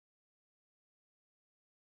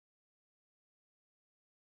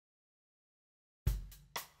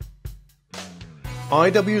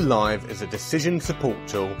IWLive is a decision support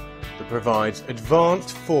tool that provides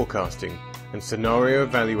advanced forecasting and scenario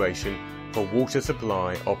evaluation for water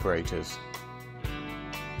supply operators.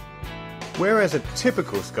 Whereas a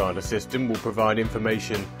typical SCADA system will provide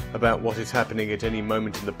information about what is happening at any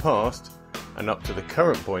moment in the past and up to the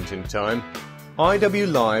current point in time,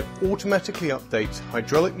 IWLive automatically updates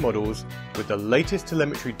hydraulic models with the latest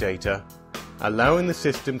telemetry data, allowing the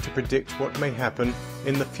system to predict what may happen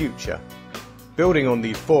in the future. Building on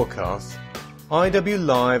these forecasts,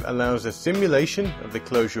 IWLive allows a simulation of the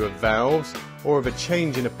closure of valves or of a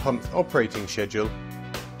change in a pump's operating schedule,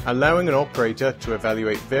 allowing an operator to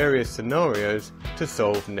evaluate various scenarios to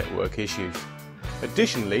solve network issues.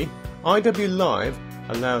 Additionally, IWLive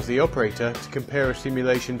allows the operator to compare a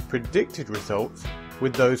simulation's predicted results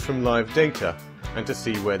with those from live data and to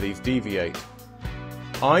see where these deviate.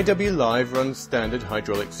 IWLive runs standard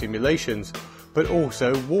hydraulic simulations, but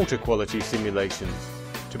also water quality simulations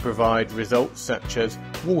to provide results such as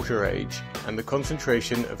water age and the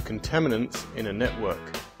concentration of contaminants in a network.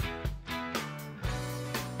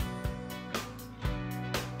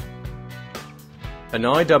 An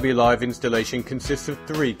IWLive installation consists of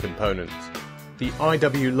three components. The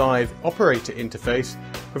IWLive operator interface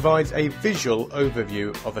provides a visual overview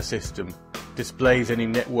of a system, displays any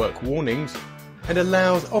network warnings, and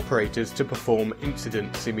allows operators to perform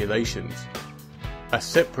incident simulations. A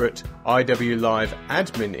separate IWLive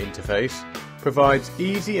admin interface provides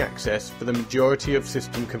easy access for the majority of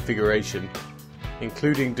system configuration,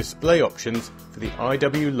 including display options for the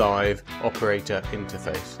IWLive operator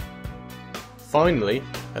interface. Finally,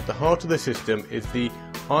 at the heart of the system is the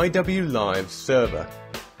IWLive server,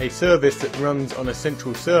 a service that runs on a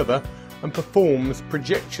central server and performs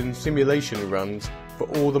projection simulation runs for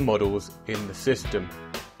all the models in the system.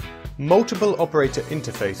 Multiple operator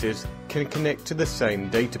interfaces can connect to the same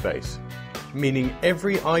database, meaning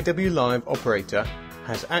every IWLive operator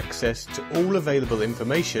has access to all available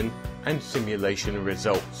information and simulation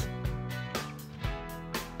results.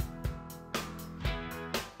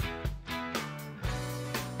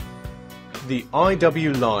 The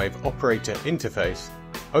IWLive operator interface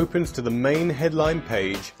opens to the main headline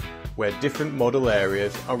page where different model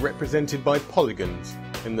areas are represented by polygons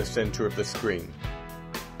in the center of the screen.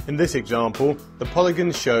 In this example, the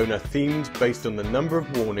polygons shown are themed based on the number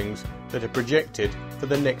of warnings that are projected for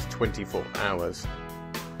the next 24 hours.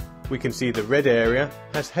 We can see the red area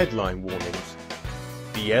has headline warnings,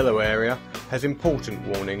 the yellow area has important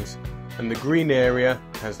warnings, and the green area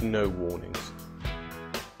has no warnings.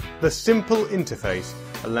 The simple interface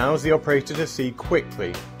allows the operator to see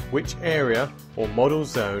quickly which area or model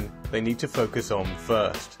zone they need to focus on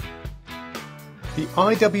first. The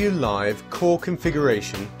IWLive core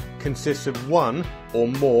configuration consists of one or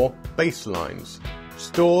more baselines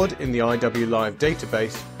stored in the IWLive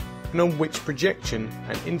database and on which projection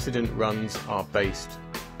and incident runs are based.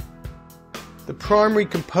 The primary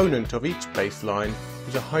component of each baseline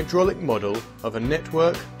is a hydraulic model of a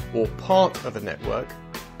network or part of a network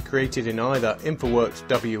created in either InfoWorks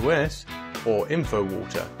WS or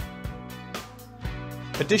InfoWater.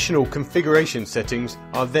 Additional configuration settings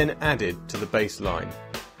are then added to the baseline,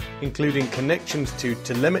 including connections to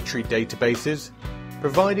telemetry databases,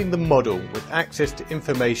 providing the model with access to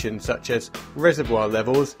information such as reservoir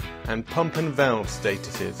levels and pump and valve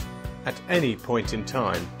statuses at any point in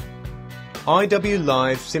time.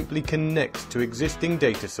 IWLive simply connects to existing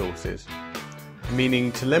data sources,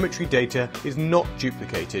 meaning telemetry data is not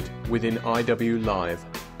duplicated within IWLive.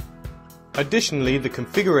 Additionally, the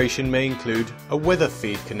configuration may include a weather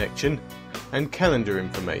feed connection and calendar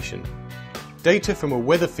information. Data from a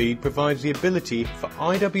weather feed provides the ability for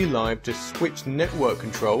IWLive to switch network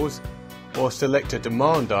controls or select a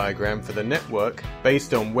demand diagram for the network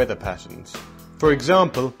based on weather patterns. For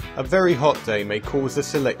example, a very hot day may cause the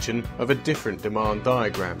selection of a different demand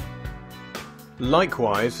diagram.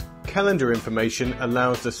 Likewise, calendar information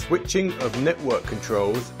allows the switching of network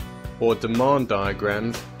controls or demand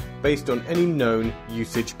diagrams based on any known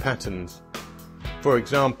usage patterns. For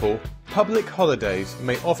example, public holidays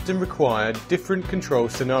may often require different control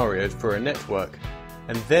scenarios for a network,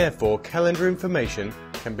 and therefore calendar information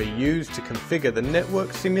can be used to configure the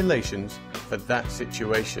network simulations for that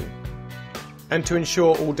situation. And to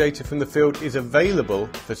ensure all data from the field is available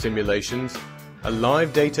for simulations, a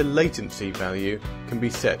live data latency value can be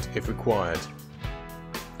set if required.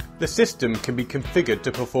 The system can be configured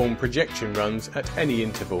to perform projection runs at any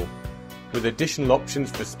interval, with additional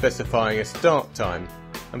options for specifying a start time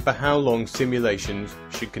and for how long simulations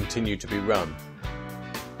should continue to be run.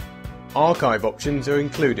 Archive options are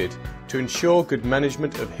included to ensure good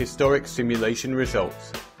management of historic simulation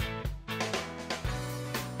results.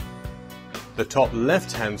 The top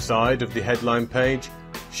left-hand side of the headline page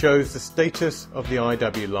shows the status of the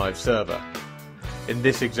IWLive server. In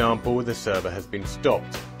this example, the server has been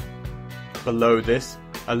stopped. Below this,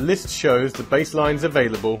 a list shows the baselines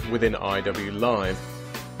available within IWLive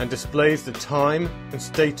and displays the time and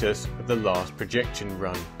status of the last projection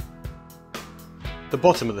run. The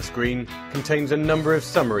bottom of the screen contains a number of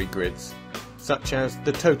summary grids, such as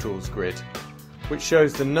the totals grid, which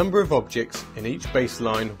shows the number of objects in each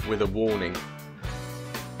baseline with a warning.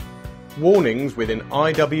 Warnings within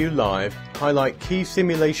IWLive highlight key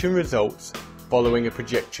simulation results following a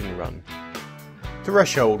projection run.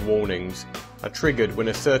 Threshold warnings are triggered when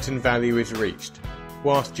a certain value is reached,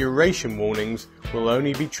 whilst duration warnings will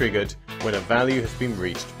only be triggered when a value has been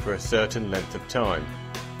reached for a certain length of time.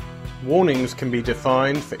 Warnings can be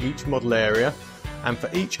defined for each model area and for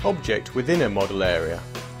each object within a model area,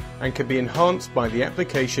 and can be enhanced by the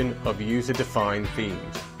application of user-defined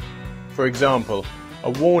themes. For example, a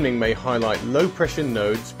warning may highlight low-pressure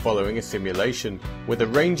nodes following a simulation, with a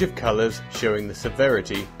range of colours showing the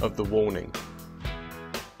severity of the warning.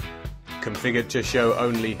 Configured to show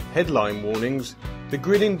only headline warnings, the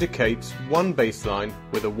grid indicates one baseline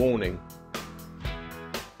with a warning.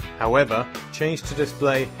 However, changed to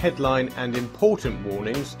display headline and important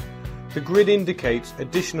warnings, the grid indicates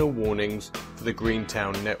additional warnings for the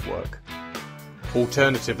Greentown network.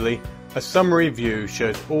 Alternatively, a summary view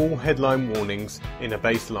shows all headline warnings in a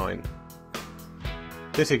baseline.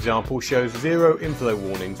 This example shows zero inflow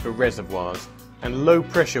warnings for reservoirs and low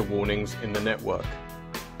pressure warnings in the network.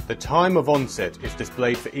 The time of onset is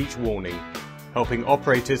displayed for each warning, helping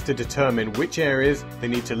operators to determine which areas they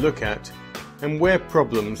need to look at and where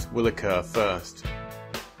problems will occur first.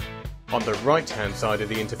 On the right-hand side of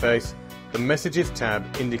the interface, the Messages tab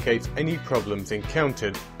indicates any problems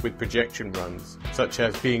encountered with projection runs, such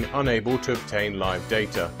as being unable to obtain live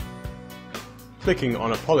data. Clicking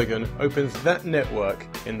on a polygon opens that network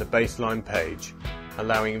in the baseline page,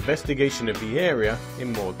 allowing investigation of the area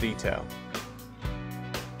in more detail.